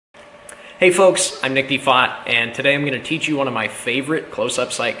Hey folks, I'm Nick Diffatte, and today I'm going to teach you one of my favorite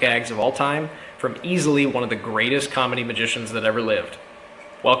close-up sight gags of all time from easily one of the greatest comedy magicians that ever lived.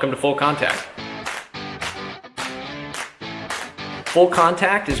 Welcome to Full Contact. Full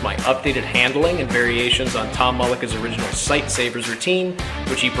Contact is my updated handling and variations on Tom Mullica's original Sight Savers routine,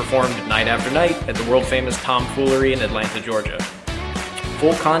 which he performed night after night at the world-famous Tomfoolery in Atlanta, Georgia.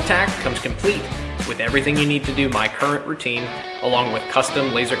 Full Contact comes complete with everything you need to do my current routine, along with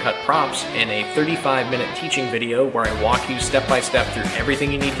custom laser cut props and a 35-minute teaching video where I walk you step by step through everything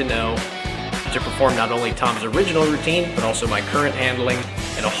you need to know to perform not only Tom's original routine, but also my current handling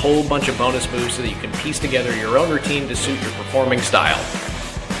and a whole bunch of bonus moves so that you can piece together your own routine to suit your performing style.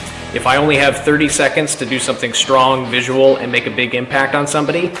 If I only have 30 seconds to do something strong, visual, and make a big impact on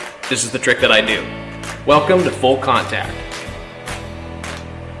somebody, this is the trick that I do. Welcome to Full Contact.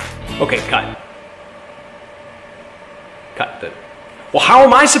 Okay, cut. Well, how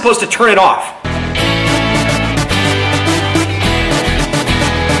am I supposed to turn it off?